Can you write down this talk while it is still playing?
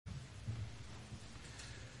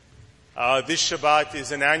This Shabbat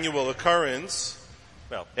is an annual occurrence.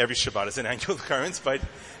 Well, every Shabbat is an annual occurrence, but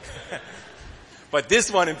but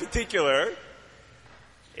this one in particular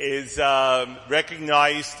is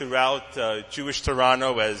recognized throughout Jewish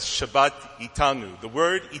Toronto as Shabbat Itanu. The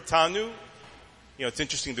word Itanu, it's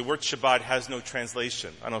interesting, the word Shabbat has no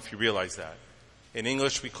translation. I don't know if you realize that. In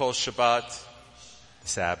English, we call Shabbat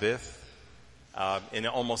Sabbath. In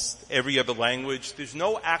almost every other language, there's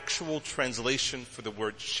no actual translation for the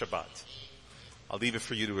word Shabbat. I'll leave it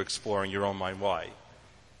for you to explore in your own mind why.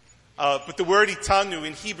 But the word Itanu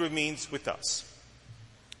in Hebrew means with us.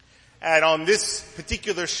 And on this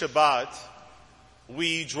particular Shabbat,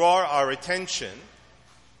 we draw our attention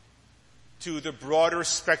to the broader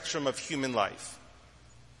spectrum of human life.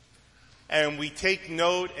 And we take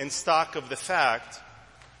note and stock of the fact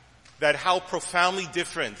that how profoundly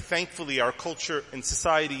different, thankfully, our culture and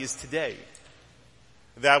society is today.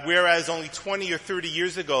 That whereas only 20 or 30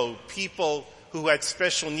 years ago, people who had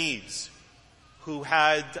special needs, who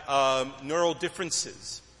had neural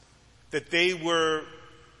differences, that they were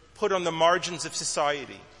put on the margins of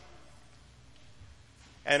society.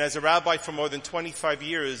 And as a rabbi for more than 25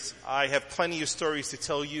 years, I have plenty of stories to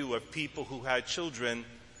tell you of people who had children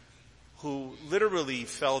who literally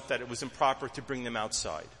felt that it was improper to bring them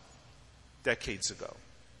outside decades ago.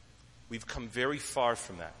 We've come very far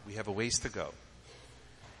from that. We have a ways to go.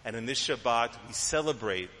 And in this Shabbat, we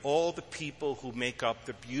celebrate all the people who make up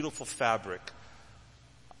the beautiful fabric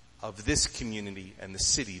of this community and the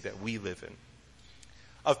city that we live in.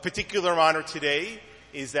 Of particular honor today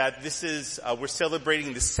is that we're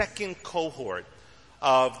celebrating the second cohort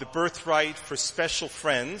of the Birthright for Special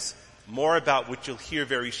Friends, more about which you'll hear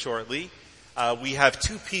very shortly. We have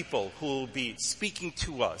two people who will be speaking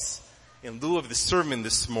to us in lieu of the sermon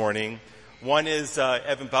this morning. One is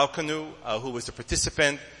Evan Balkanu, who was a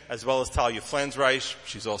participant, as well as Talia Flansreich.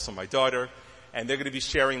 She's also my daughter. And they're going to be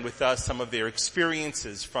sharing with us some of their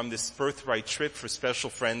experiences from this Birthright trip for special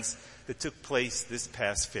friends that took place this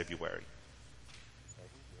past February.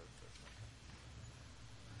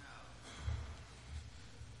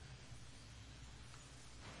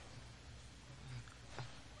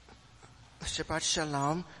 Shabbat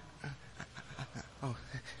Shalom.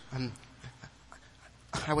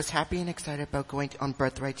 I was happy and excited about going on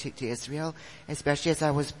Birthright to Israel, especially as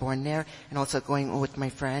I was born there, and also going with my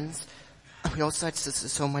friends. We also had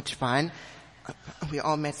so much fun. We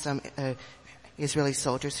all met some Israeli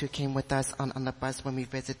soldiers who came with us on the bus when we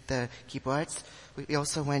visited the kibbutz. We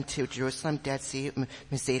also went to Jerusalem, Dead Sea,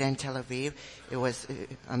 Masada, and Tel Aviv. It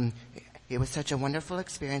was such a wonderful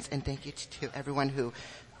experience, and thank you to everyone who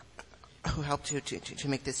helped to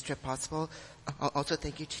make this trip possible. Also,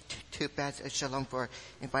 thank you to Baz Shalom for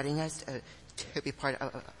inviting us to be part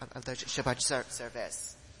of the Shabbat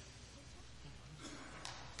service.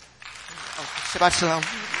 Shabbat Shalom.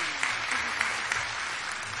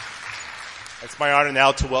 It's my honor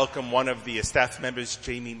now to welcome one of the staff members,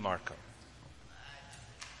 Jamie Marco.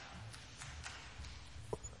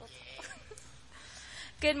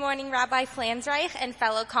 Good morning, Rabbi Flansreich and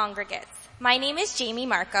fellow congregates. My name is Jamie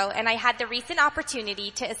Marco, and I had the recent opportunity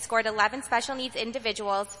to escort 11 special needs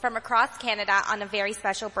individuals from across Canada on a very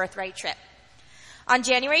special Birthright trip. On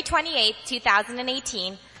January 28,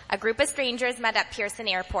 2018, a group of strangers met at Pearson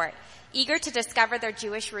Airport, eager to discover their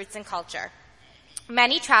Jewish roots and culture.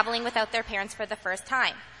 Many traveling without their parents for the first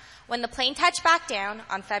time. When the plane touched back down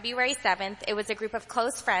on February 7th, it was a group of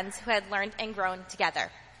close friends who had learned and grown together.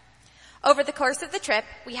 Over the course of the trip,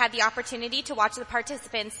 we had the opportunity to watch the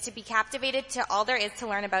participants to be captivated to all there is to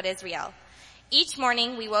learn about Israel. Each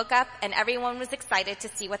morning, we woke up and everyone was excited to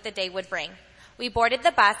see what the day would bring. We boarded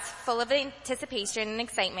the bus full of anticipation and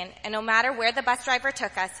excitement, and no matter where the bus driver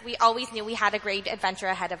took us, we always knew we had a great adventure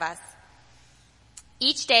ahead of us.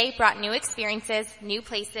 Each day brought new experiences, new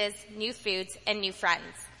places, new foods, and new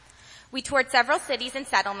friends. We toured several cities and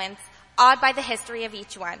settlements, awed by the history of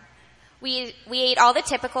each one. We ate all the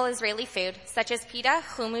typical Israeli food, such as pita,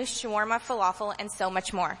 hummus, shawarma, falafel, and so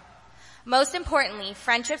much more. Most importantly,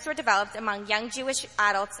 friendships were developed among young Jewish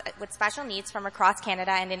adults with special needs from across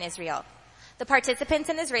Canada and in Israel. The participants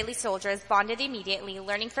and Israeli soldiers bonded immediately,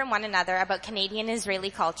 learning from one another about Canadian and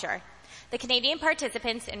Israeli culture. The Canadian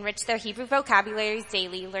participants enriched their Hebrew vocabularies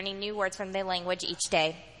daily, learning new words from the language each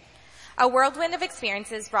day. A whirlwind of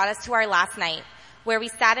experiences brought us to our last night, where we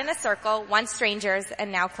sat in a circle, once strangers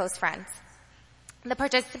and now close friends. The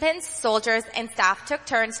participants, soldiers, and staff took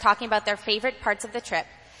turns talking about their favorite parts of the trip.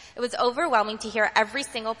 It was overwhelming to hear every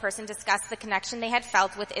single person discuss the connection they had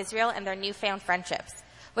felt with Israel and their newfound friendships,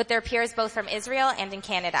 with their peers both from Israel and in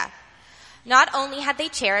Canada. Not only had they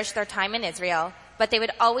cherished their time in Israel, but they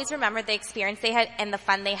would always remember the experience they had and the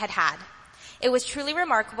fun they had had. It was truly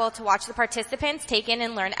remarkable to watch the participants take in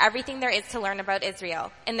and learn everything there is to learn about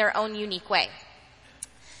Israel in their own unique way.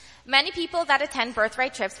 Many people that attend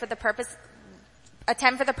birthright trips for the purpose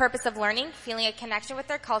of learning, feeling a connection with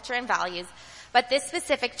their culture and values, but this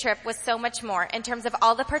specific trip was so much more in terms of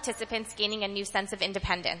all the participants gaining a new sense of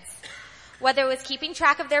independence. Whether it was keeping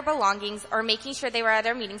track of their belongings or making sure they were at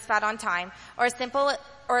their meeting spot on time, or as simple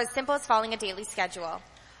as following a daily schedule.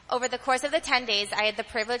 Over the course of the 10 days, I had the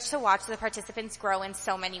privilege to watch the participants grow in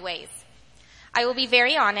so many ways. I will be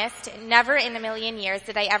very honest, never in a million years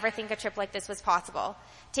did I ever think a trip like this was possible.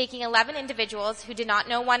 Taking 11 individuals who did not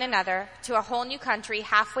know one another to a whole new country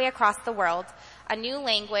halfway across the world, a new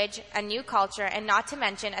language, a new culture, and not to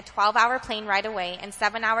mention a 12-hour plane ride away and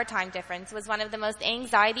 7-hour time difference was one of the most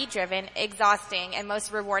anxiety-driven, exhausting, and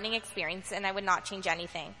most rewarding experiences, and I would not change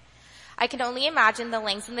anything. I can only imagine the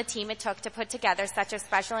lengths and the team it took to put together such a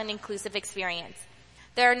special and inclusive experience.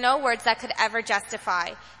 There are no words that could ever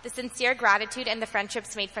justify the sincere gratitude and the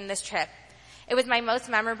friendships made from this trip. It was my most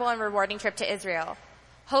memorable and rewarding trip to Israel.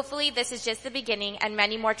 Hopefully, this is just the beginning, and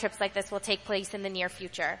many more trips like this will take place in the near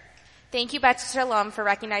future. Thank you, Bet Shalom, for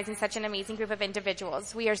recognizing such an amazing group of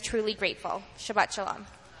individuals. We are truly grateful. Shabbat Shalom.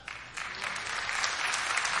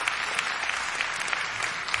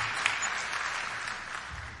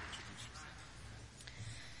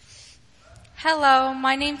 Hello,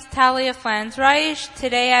 my name's Talia Flansreich.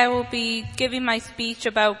 Today I will be giving my speech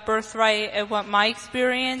about birthright and what my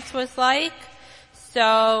experience was like.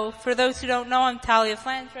 So, for those who don't know, I'm Talia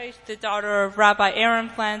Flansreich, the daughter of Rabbi Aaron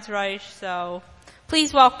Flansreich, so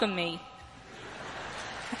please welcome me.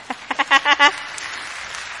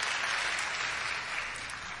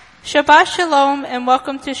 Shabbat Shalom and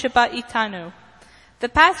welcome to Shabbat Itanu. The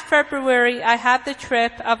past February, I had the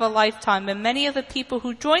trip of a lifetime, and many of the people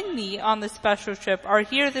who joined me on the special trip are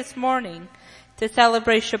here this morning to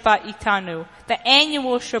celebrate Shabbat Itanu, the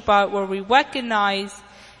annual Shabbat where we recognize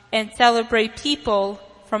and celebrate people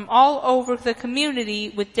from all over the community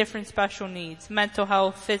with different special needs, mental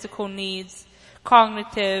health, physical needs,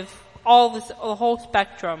 cognitive, the whole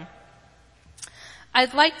spectrum.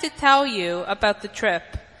 I'd like to tell you about the trip.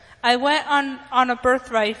 I went on a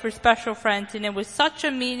birthright for special friends, and it was such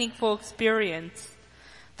a meaningful experience.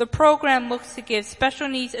 The program looks to give special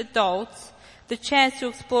needs adults the chance to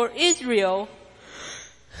explore Israel,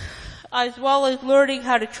 as well as learning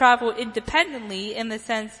how to travel independently in the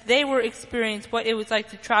sense they were experiencing what it was like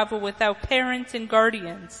to travel without parents and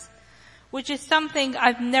guardians, which is something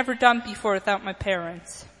I've never done before without my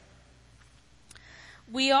parents.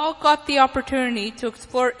 We all got the opportunity to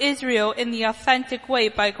explore Israel in the authentic way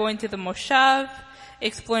by going to the Moshav,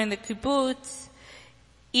 exploring the kibbutz,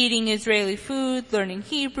 eating Israeli food, learning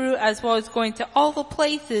Hebrew, as well as going to all the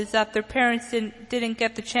places that their parents didn't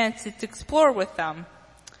get the chance to explore with them.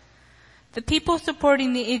 The people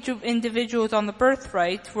supporting the individuals on the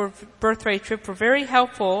birthright trip were very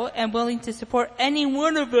helpful and willing to support any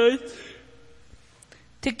one of us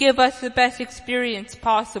to give us the best experience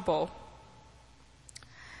possible.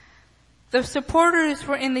 The supporters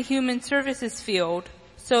were in the human services field,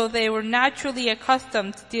 so they were naturally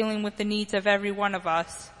accustomed to dealing with the needs of every one of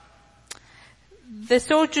us. The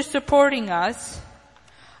soldiers supporting us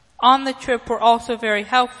on the trip were also very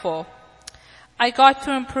helpful. I got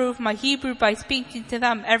to improve my Hebrew by speaking to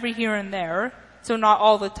them every here and there, so not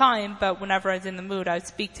all the time, but whenever I was in the mood, I would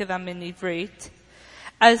speak to them in Ivrit,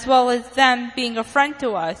 as well as them being a friend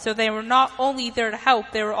to us, so they were not only there to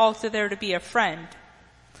help, they were also there to be a friend.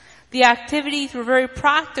 The activities were very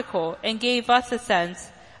practical and gave us a sense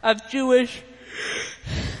of Jewish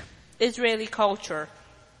Israeli culture.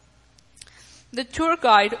 The tour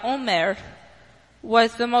guide, Omer,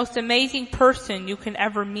 was the most amazing person you can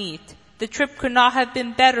ever meet. The trip could not have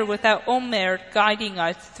been better without Omer guiding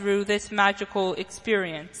us through this magical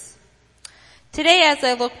experience. Today, as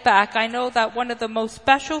I look back, I know that one of the most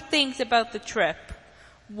special things about the trip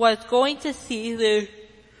was going to see the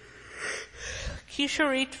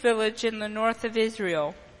Kisharit village in the north of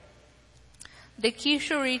Israel. The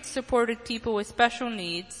Kisharit supported people with special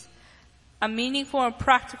needs, a meaningful and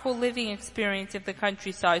practical living experience of the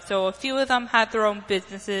countryside. So a few of them had their own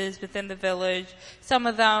businesses within the village. Some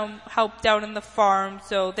of them helped out in the farm.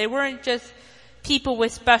 So they weren't just people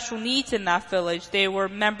with special needs in that village. They were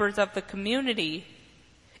members of the community.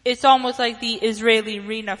 It's almost like the Israeli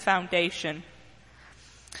Rena Foundation.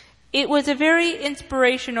 It was a very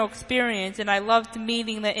inspirational experience, and I loved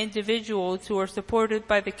meeting the individuals who were supported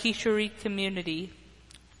by the Kisharit community.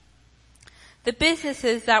 The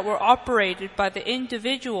businesses that were operated by the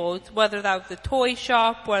individuals, whether that was the toy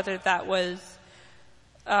shop, whether that was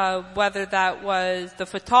whether that was the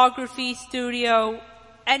photography studio,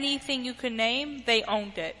 anything you could name, they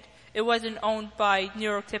owned it. It wasn't owned by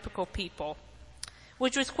neurotypical people,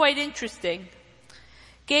 which was quite interesting.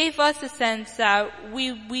 Gave us a sense that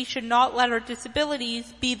we should not let our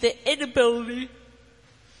disabilities be the inability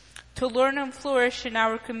to learn and flourish in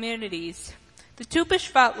our communities. The Tu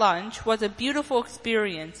B'Shvat lunch was a beautiful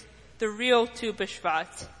experience, the real Tu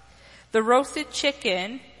B'Shvat. The roasted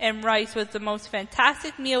chicken and rice was the most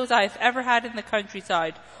fantastic meals I've ever had in the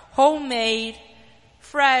countryside. Homemade,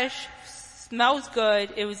 fresh, smells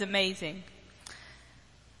good, it was amazing.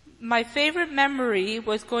 My favorite memory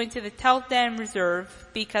was going to the Tel Dan Reserve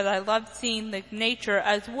because I loved seeing the nature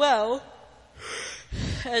as well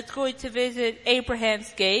as going to visit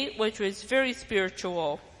Abraham's Gate, which was very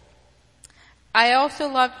spiritual. I also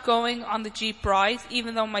loved going on the Jeep rides,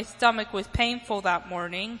 even though my stomach was painful that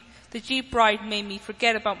morning. The Jeep ride made me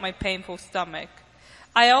forget about my painful stomach.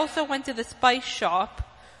 I also went to the spice shop,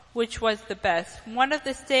 which was the best. One of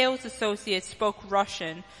the sales associates spoke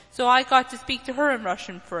Russian, so I got to speak to her in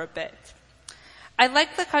Russian for a bit. I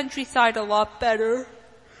liked the countryside a lot better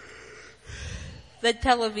than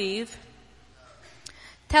Tel Aviv.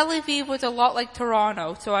 Tel Aviv was a lot like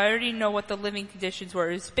Toronto, so I already know what the living conditions were.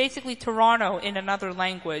 It was basically Toronto in another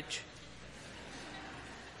language.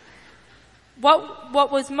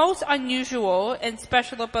 What was most unusual and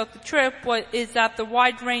special about the trip is that the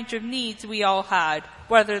wide range of needs we all had,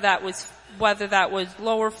 whether that was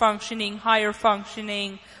lower functioning, higher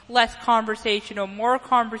functioning, less conversational, more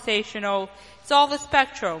conversational. It's all the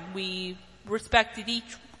spectrum. We respected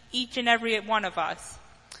each and every one of us.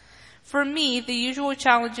 For me, the usual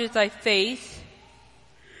challenges I face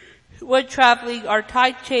when traveling are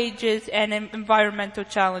tide changes and environmental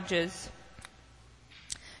challenges.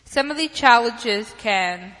 Some of these challenges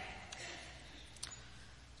can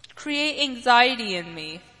create anxiety in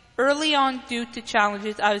me. Early on, due to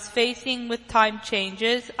challenges I was facing with time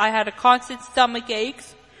changes, I had a constant stomach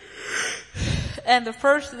aches, and the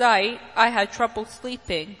first night I had trouble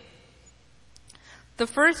sleeping. The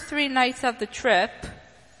first 3 nights of the trip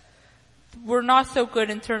were not so good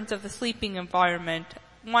in terms of the sleeping environment.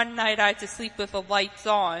 One night I had to sleep with the lights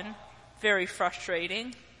on, very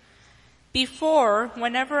frustrating. Before,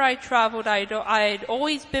 whenever I traveled, I had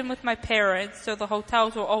always been with my parents, so the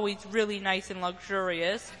hotels were always really nice and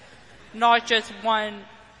luxurious, not just one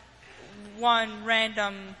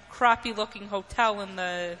random crappy-looking hotel in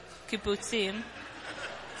the kibbutzim.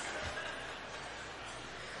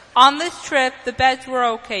 On this trip, the beds were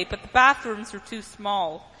okay, but the bathrooms were too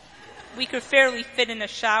small. We could fairly fit in a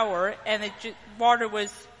shower, and the water was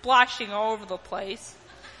splashing all over the place.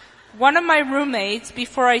 One of my roommates,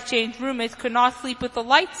 before I changed roommates, could not sleep with the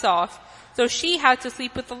lights off, so she had to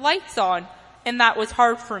sleep with the lights on, and that was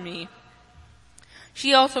hard for me.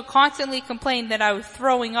 She also constantly complained that I was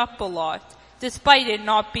throwing up a lot, despite it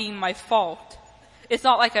not being my fault. It's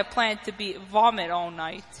not like I planned to vomit all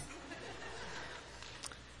night.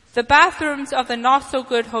 The bathrooms of the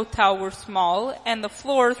not-so-good hotel were small, and the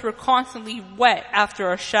floors were constantly wet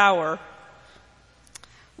after a shower.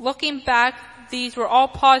 Looking back, these were all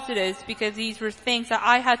positives because these were things that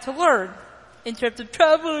I had to learn in terms of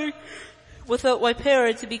traveling without my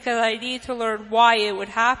parents, because I needed to learn why it would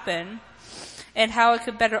happen and how I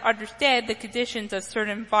could better understand the conditions of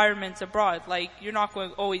certain environments abroad. Like, you're not going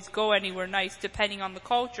to always go anywhere nice depending on the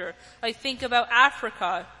culture. Like, think about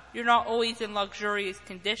Africa. You're not always in luxurious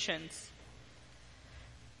conditions.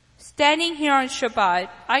 Standing here on Shabbat,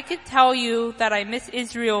 I could tell you that I miss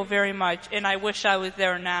Israel very much, and I wish I was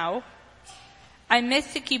there now. I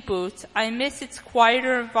miss the kibbutz. I miss its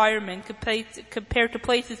quieter environment compared to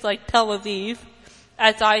places like Tel Aviv,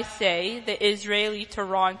 as I say, the Israeli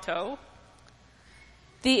Toronto.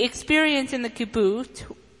 The experience in the kibbutz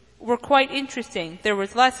were quite interesting. There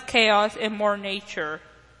was less chaos and more nature.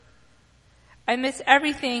 I miss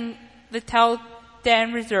everything: the Tel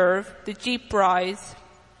Dan Reserve, the Jeep rides,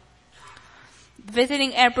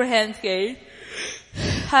 visiting Abraham's Gate,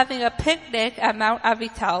 having a picnic at Mount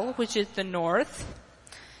Avital, which is the north,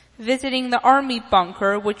 visiting the army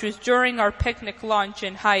bunker, which was during our picnic lunch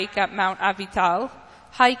and hike at Mount Avital,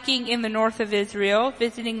 hiking in the north of Israel,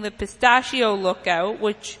 visiting the Pistachio Lookout,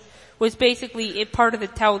 which was basically a part of the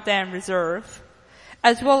Tel Dan Reserve,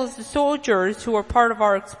 as well as the soldiers who were part of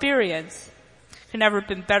our experience. Could never have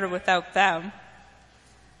been better without them.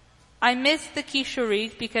 I miss the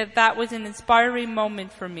Kishurit because that was an inspiring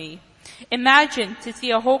moment for me. Imagine to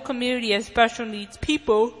see a whole community of special needs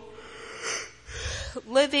people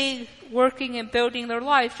living, working, and building their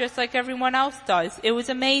lives just like everyone else does. It was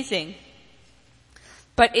amazing.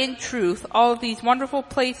 But in truth, all of these wonderful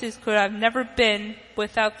places could have never been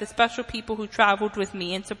without the special people who traveled with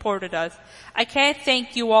me and supported us. I can't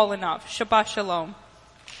thank you all enough. Shabbat Shalom.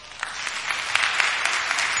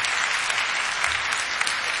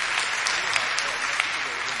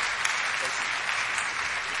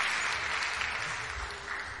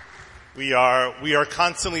 We are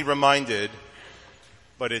constantly reminded,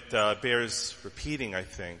 but it bears repeating, I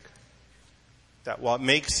think, that what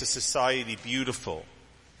makes a society beautiful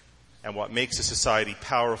and what makes a society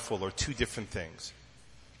powerful are two different things.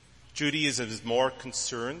 Judaism is more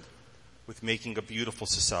concerned with making a beautiful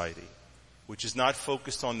society, which is not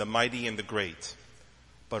focused on the mighty and the great,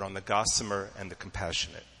 but on the gossamer and the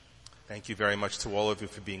compassionate. Thank you very much to all of you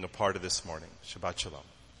for being a part of this morning. Shabbat Shalom.